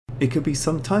It could be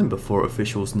some time before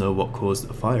officials know what caused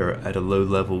a fire at a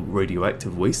low-level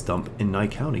radioactive waste dump in Nye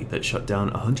County that shut down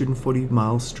a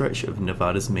 140-mile stretch of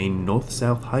Nevada's main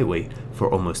north-south highway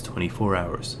for almost 24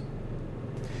 hours.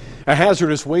 A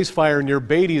hazardous waste fire near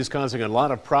Beatty is causing a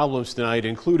lot of problems tonight,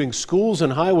 including schools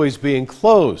and highways being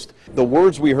closed. The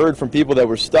words we heard from people that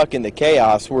were stuck in the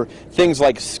chaos were things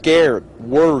like scared,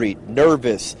 worried,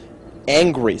 nervous,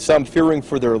 angry, some fearing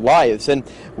for their lives. And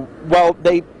while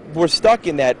they were stuck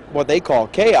in that, what they call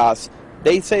chaos,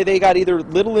 they say they got either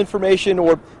little information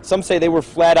or some say they were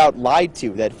flat out lied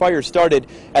to. That fire started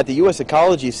at the US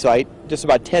Ecology site, just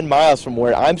about 10 miles from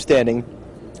where I'm standing,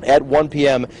 at 1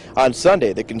 p.m. on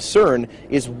Sunday. The concern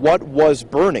is what was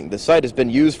burning. The site has been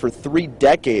used for 3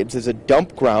 decades as a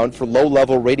dump ground for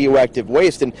low-level radioactive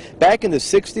waste. And back in the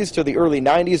 60s to the early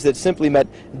 90s, that simply meant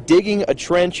digging a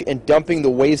trench and dumping the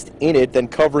waste in it, then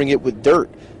covering it with dirt.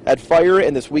 That fire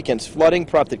and this weekend's flooding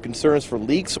prompted concerns for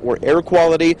leaks or air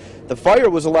quality. The fire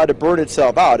was allowed to burn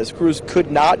itself out as crews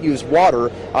could not use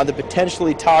water on the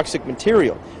potentially toxic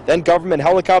material. Then government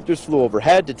helicopters flew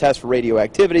overhead to test for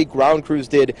radioactivity. Ground crews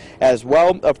did as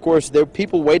well. Of course, there were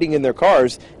people waiting in their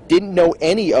cars didn't know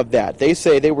any of that. They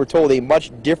say they were told a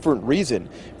much different reason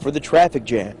for the traffic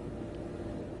jam.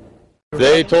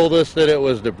 They told us that it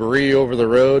was debris over the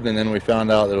road, and then we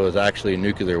found out that it was actually a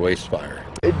nuclear waste fire.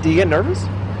 Do you get nervous?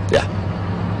 Yeah.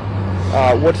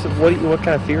 What kind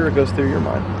of fear goes through your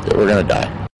mind? That we're gonna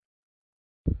die.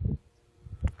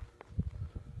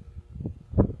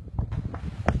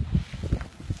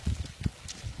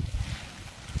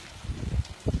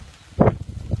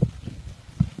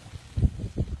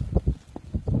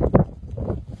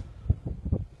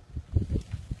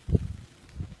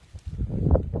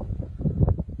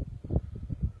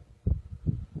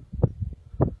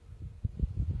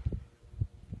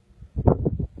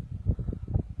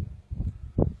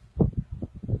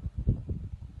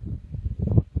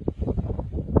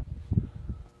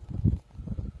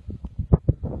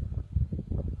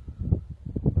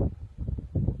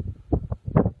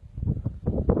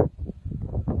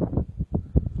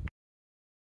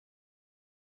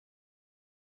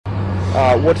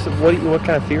 What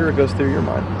kind of fear goes through your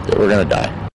mind? That we're gonna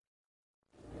die.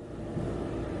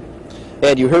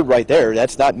 And you heard right there,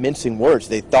 that's not mincing words.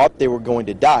 They thought they were going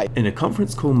to die. In a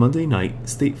conference call Monday night,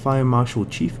 State Fire Marshal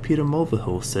Chief Peter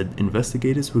Mulvihill said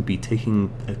investigators would be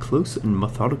taking a close and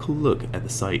methodical look at the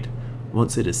site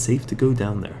once it is safe to go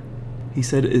down there. He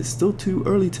said it's still too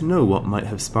early to know what might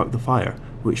have sparked the fire,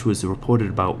 which was reported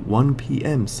about 1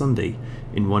 p.m. Sunday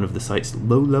in one of the site's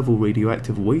low-level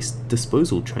radioactive waste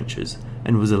disposal trenches,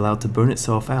 and was allowed to burn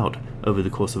itself out over the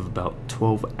course of about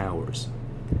 12 hours.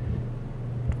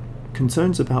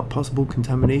 Concerns about possible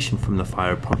contamination from the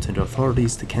fire prompted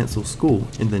authorities to cancel school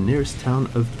in the nearest town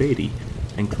of Beatty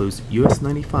and close US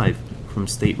 95 from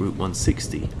State Route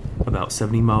 160, about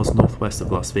 70 miles northwest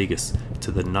of Las Vegas, to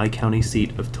the Nye County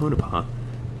seat of Tonopah,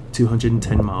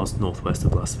 210 miles northwest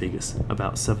of Las Vegas,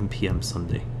 about 7 p.m.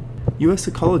 Sunday. US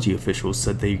Ecology officials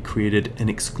said they created an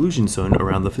exclusion zone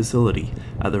around the facility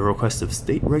at the request of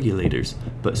state regulators,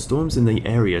 but storms in the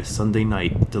area Sunday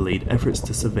night delayed efforts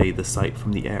to survey the site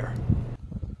from the air.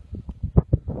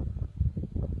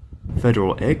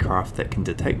 Federal aircraft that can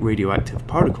detect radioactive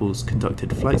particles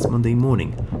conducted flights Monday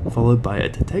morning, followed by a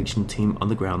detection team on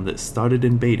the ground that started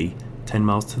in Beatty, 10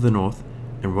 miles to the north,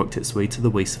 and worked its way to the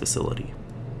waste facility.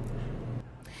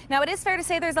 Now, it is fair to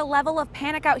say there's a level of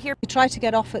panic out here. We tried to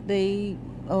get off at the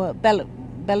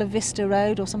Bella Vista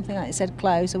Road or something like that. It said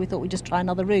closed, so we thought we'd just try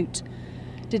another route.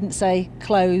 Didn't say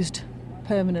closed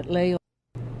permanently.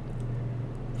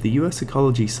 The US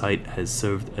Ecology site has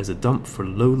served as a dump for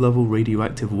low-level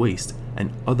radioactive waste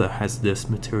and other hazardous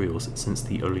materials since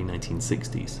the early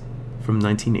 1960s. From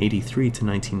 1983 to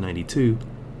 1992,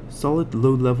 solid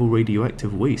low-level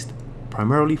radioactive waste,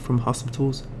 primarily from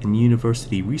hospitals and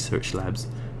university research labs,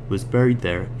 was buried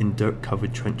there in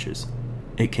dirt-covered trenches.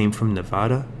 It came from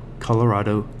Nevada,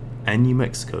 Colorado, and New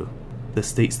Mexico, the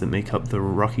states that make up the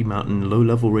Rocky Mountain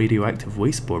Low-Level Radioactive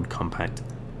Waste Board Compact,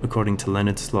 according to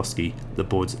Leonard Slosky, the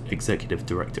board's executive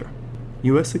director.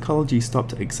 US Ecology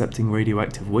stopped accepting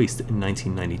radioactive waste in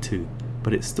 1992,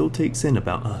 but it still takes in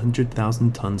about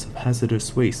 100,000 tons of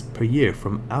hazardous waste per year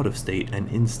from out-of-state and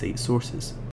in-state sources.